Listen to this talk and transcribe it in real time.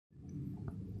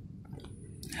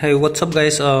Hey, what's up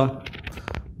guys?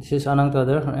 This is Anang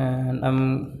Tadar, and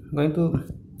I'm going to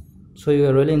show you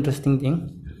a really interesting thing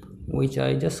which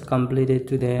I just completed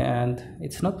today, and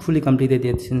it's not fully completed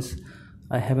yet since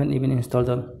I haven't even installed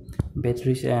the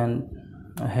batteries and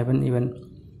I haven't even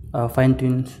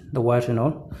fine-tuned the wires and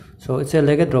all. So it's a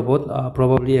legged robot,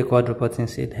 probably a quadruped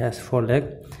since it has 4 legs.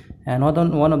 And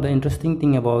one of the interesting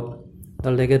thing about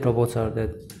the legged robots are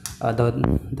that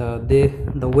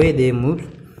the way they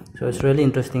move. So it's really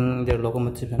interesting, their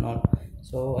locomotives and all.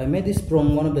 So I made this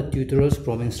from one of the tutorials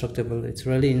from Instructable. It's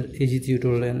really easy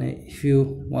tutorial, and if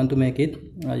you want to make it,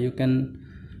 you can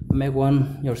make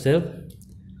one yourself.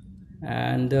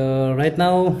 And right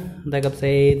now, like I've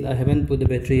said, I haven't put the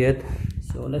battery yet,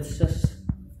 so let's just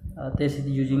test it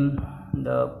using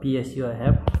the PSU I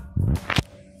have.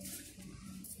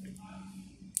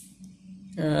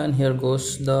 And here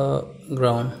goes the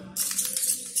ground.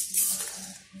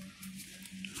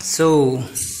 So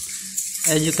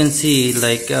as you can see,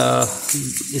 like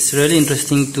it's really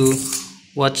interesting to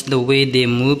watch the way they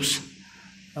moves.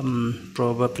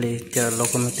 Probably their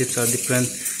locomotives are different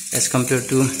as compared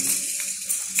to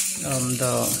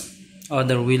the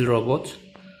other wheel robots.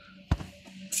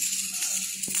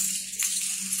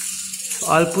 So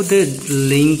I'll put the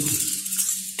link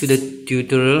to the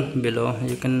tutorial below.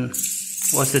 You can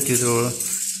watch the tutorial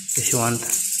if you want,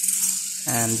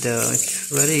 and it's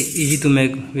very easy to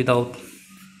make without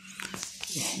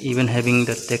even having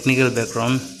the technical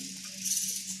background.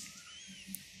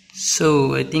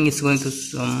 So I think it's going to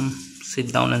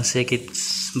sit down and shake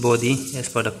its body as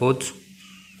per the codes.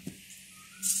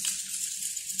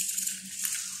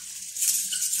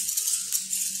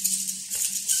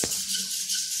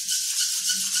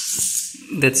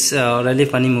 That's a really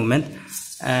funny movement.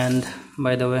 And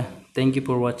by the way, thank you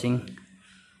for watching.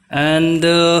 And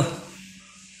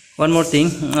one more thing,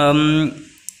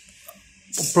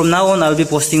 from now on I'll be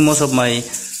posting most of my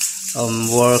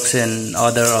works and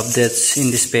other updates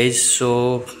in this page,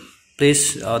 so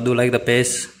please do like the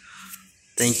page.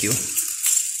 Thank you.